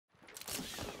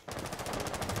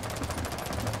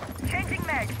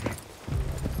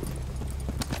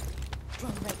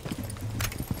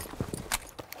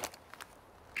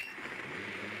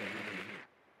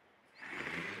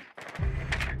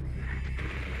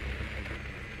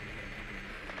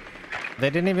They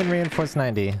didn't even reinforce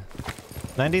 90.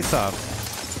 90 soft.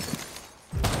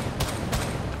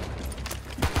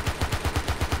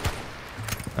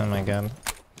 Oh my god.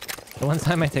 The one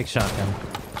time I take shotgun.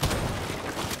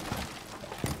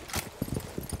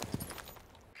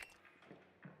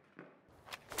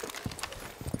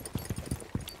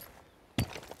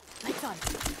 Lights on.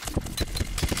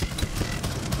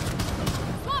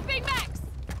 Swapping max.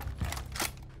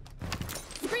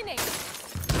 Screening.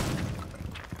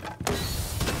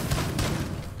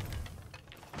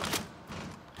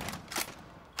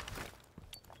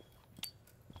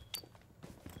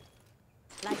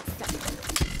 Lights down.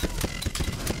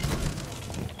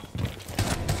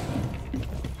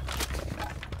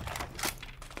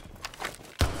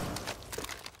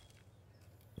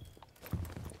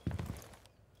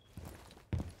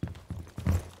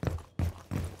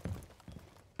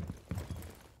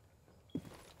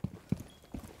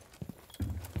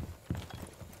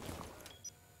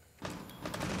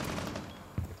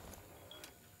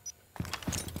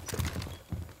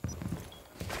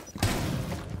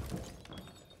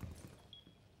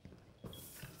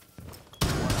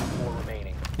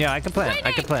 Yeah, I can plant.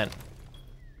 I can plant.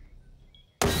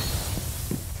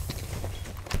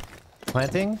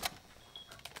 Planting?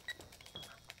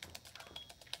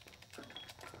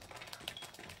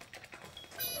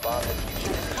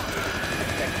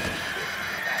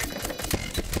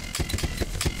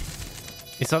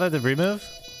 You saw that debris move?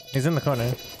 He's in the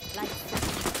corner.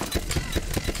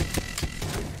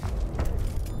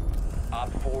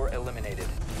 Op 4 eliminated.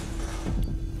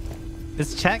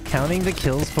 Is chat counting the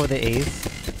kills for the ace?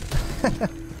 I'm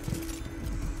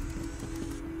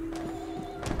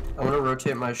gonna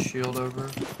rotate my shield over.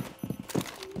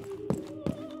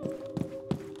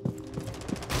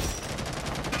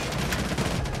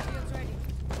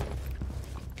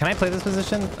 Can I play this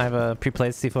position? I have a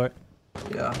pre-played C4.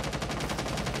 Yeah.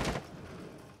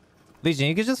 Legion,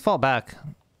 you could just fall back.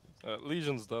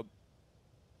 Legion's dead.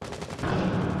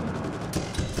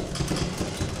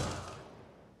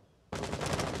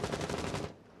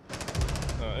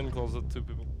 In closet, 2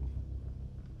 people.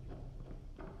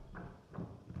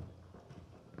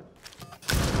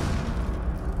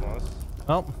 Nice.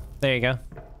 Oh, there you go.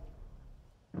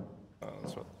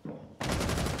 That's right.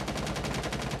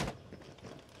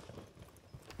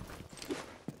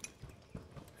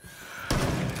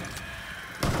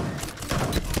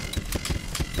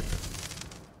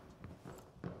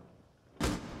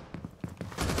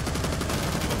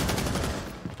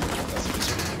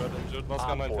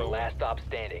 Op 4, last stop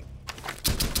standing.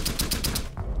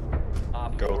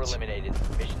 Op 4 eliminated.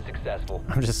 Mission successful.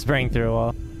 I'm just spraying through a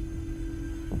wall.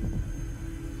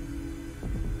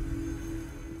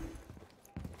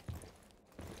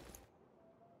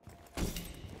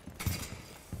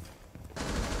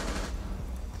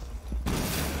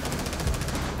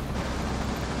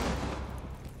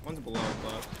 One's below,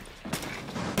 but...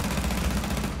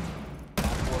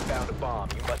 Op 4 found a bomb.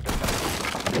 You must have found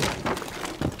it.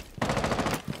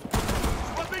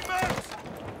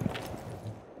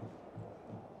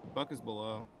 Buck is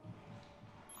below.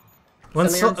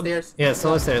 One's Solar upstairs. yeah,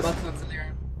 solar stairs.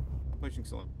 Pushing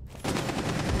solar.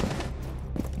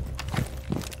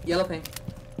 Yellow ping.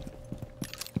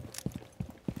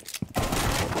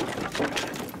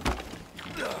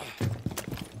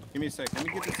 Give me a sec. Let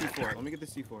me get the C4. Let me get the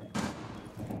C4.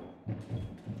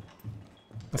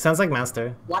 It sounds like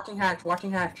master. Watching hatch,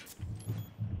 watching hatch.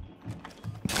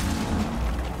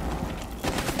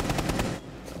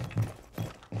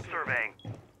 Surveying.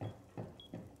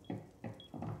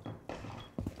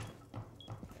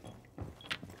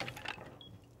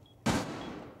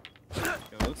 Yeah,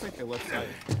 it looks like they left side.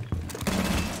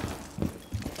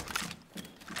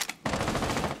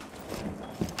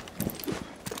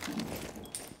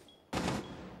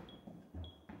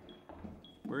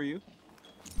 Where are you?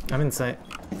 I'm in sight.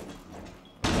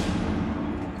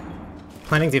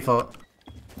 Planning default.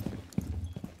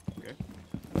 Okay.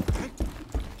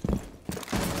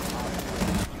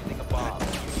 Using a bomb. You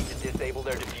need to disable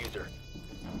their diffuser.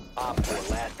 Op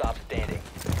 4, last stop standing.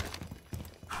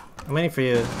 I'm waiting for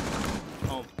you.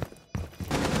 Oh,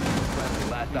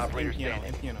 Friendly last operator piano,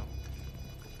 standing. piano.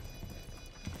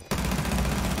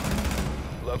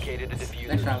 Located the diffuser.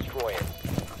 Nice shot. Destroy it.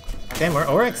 Damn, we're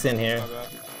Oryx in here. My bad.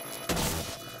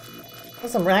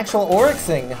 There's some actual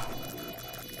Oryxing.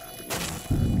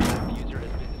 Diffuser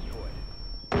has been destroyed.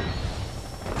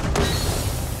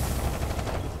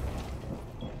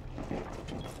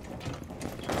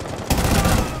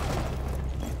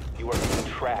 You are being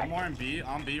tracked. One more in B.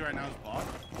 On B right now is bot.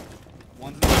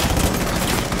 One's in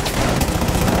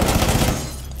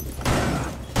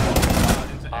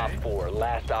into Op A. 4 4,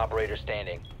 last operator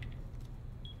standing.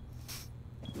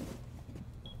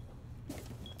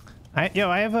 I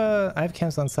have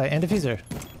cams on site and diffuser.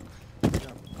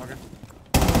 Okay.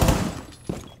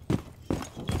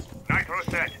 Nitro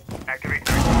set. Activate.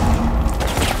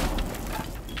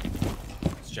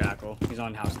 It's Jackal. He's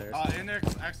on house stairs. In their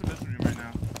exhibition room right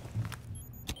now.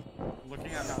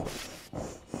 Looking at house.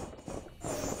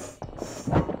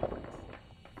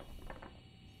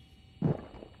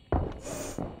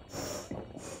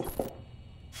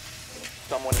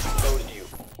 Someone exposed you.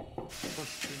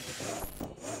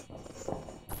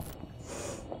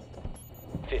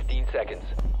 15 seconds.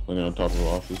 Landing on top of the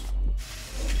office.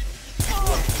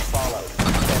 Follow.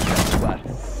 10 seconds left.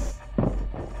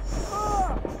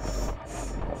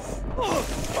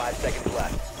 5 seconds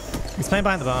left. He's playing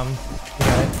behind the bomb. You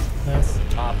got it. Nice.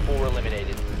 Op 4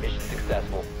 eliminated. Mission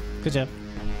successful. Good job.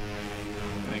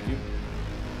 Thank you.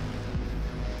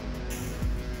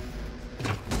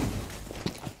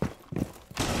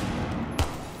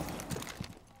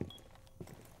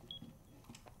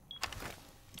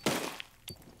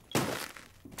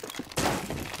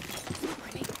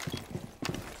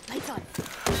 Lights on.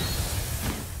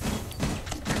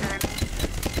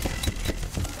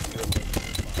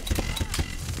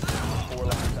 4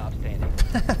 last stop standing.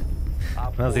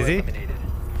 Op That was 4 easy. eliminated.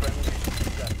 Friendly mission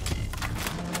successful.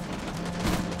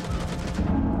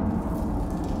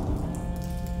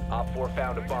 Op 4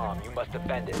 found a bomb. You must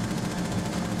defend it.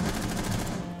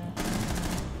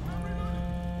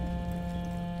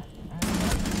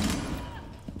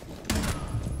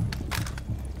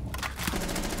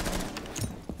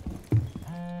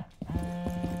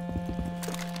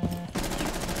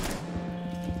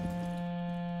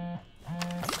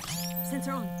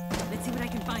 Sensor on. Let's see what I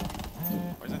can find.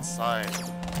 Where's inside?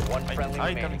 One friendly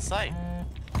I'm remaining. inside.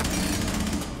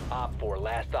 Op 4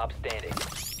 last stop standing.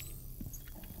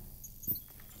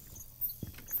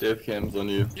 They have cams on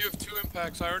you. You have 2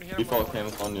 impacts. I already hit him with Default one.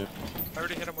 cams on you. I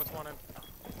already hit him with one.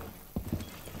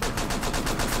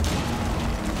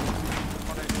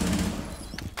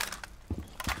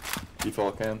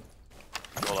 Default cam.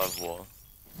 Wall out of wall.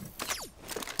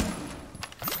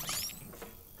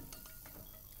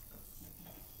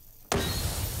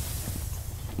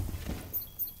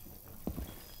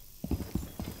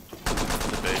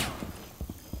 The bait.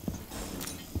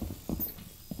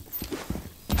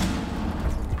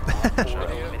 Op 4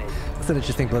 eliminated. That's an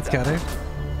interesting blitz counter.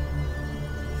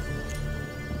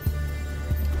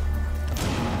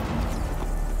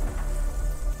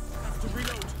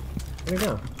 There we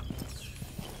go.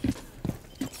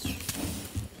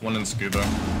 One in scuba.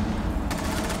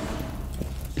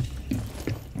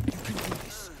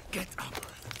 Get up.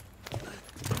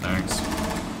 Thanks.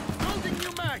 Holding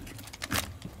you back.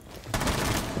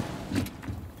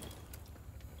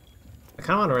 I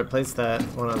kind of want to replace that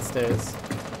one on stairs.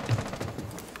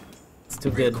 It's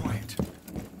too good. Quiet.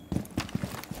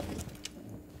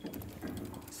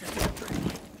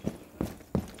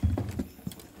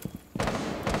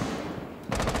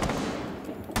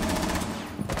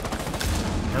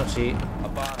 Ouchie. A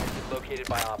bomb has been located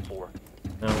by Op 4.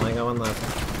 No, I only got one left.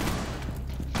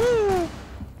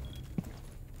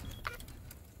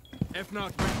 If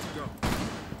not, ready to go.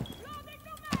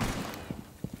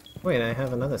 Wait, I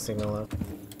have another signal up.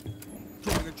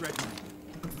 Throwing a dreadnought.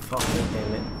 Fucking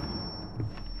damn it.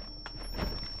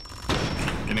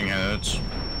 Getting edge.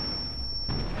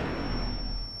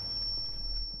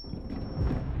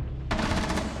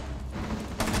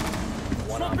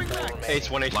 One Op 4 remaining. It's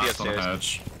 1 HP Last on upstairs.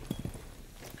 edge.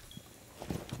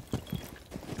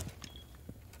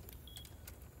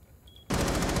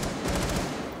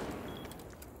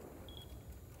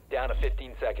 Down to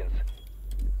 15 seconds.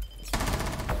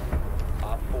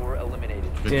 Op 4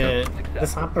 eliminated. Dude,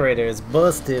 this operator is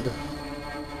busted.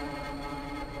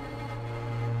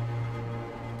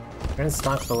 We're in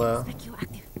stock below. Spec you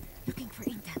active. Looking for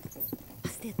intel.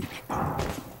 Busted. Detected.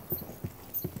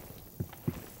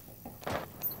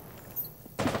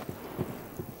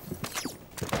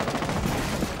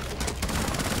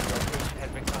 Location has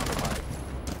been compromised.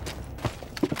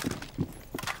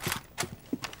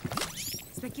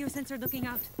 Spec you sensor looking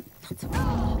out. Not so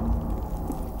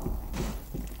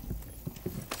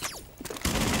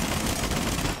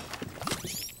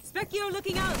Spec you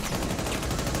looking out.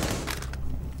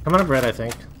 I'm on a bread, I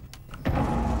think.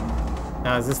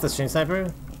 Is this the stream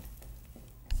sniper?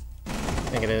 I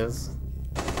think it is.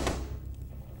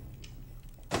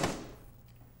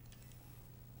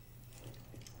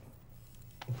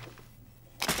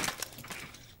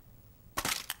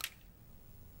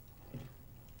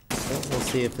 We'll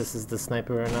see if this is the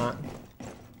sniper or not.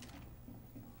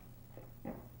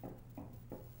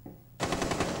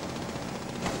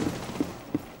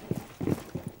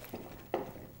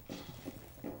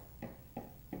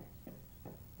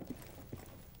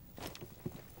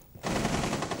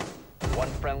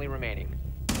 friendly remaining.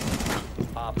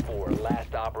 Op 4,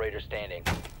 last operator standing.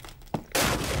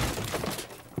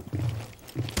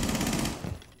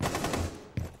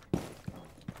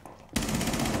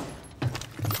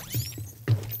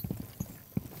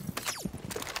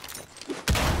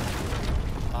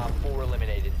 Op 4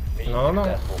 eliminated. Mission No, no.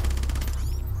 successful.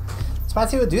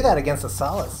 Spatsy would do that against a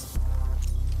Solace.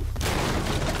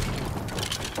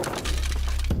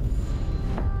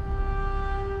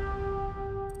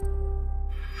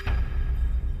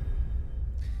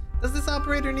 Does this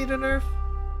operator need a nerf?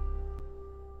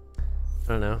 I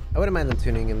don't know. I wouldn't mind them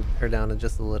tuning her down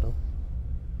just a little.